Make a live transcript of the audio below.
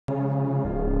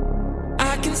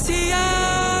can see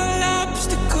all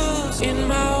obstacles in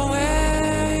my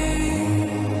way.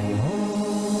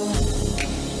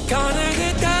 Gonna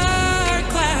the dark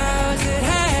clouds that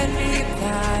had me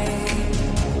blind.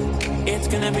 It's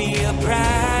gonna be a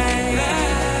bright,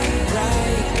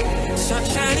 bright,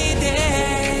 sunshiny day.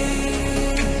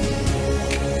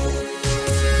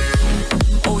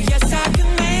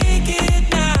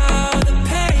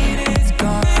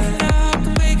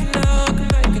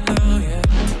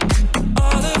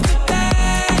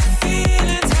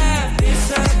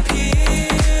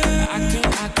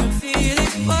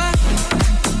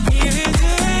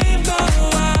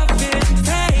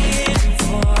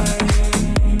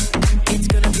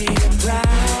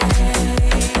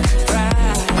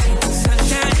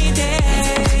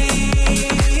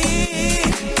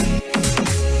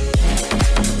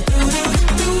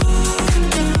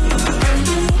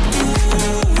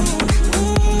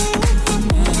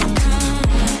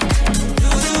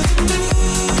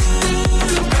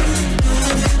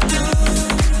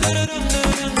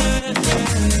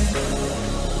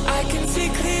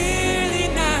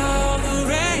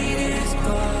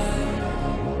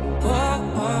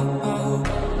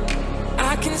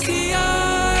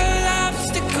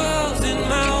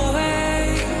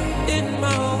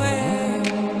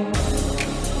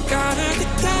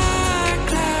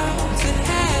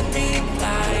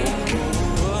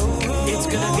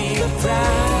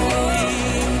 Bright,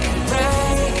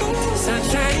 bright,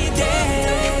 sunshiny day.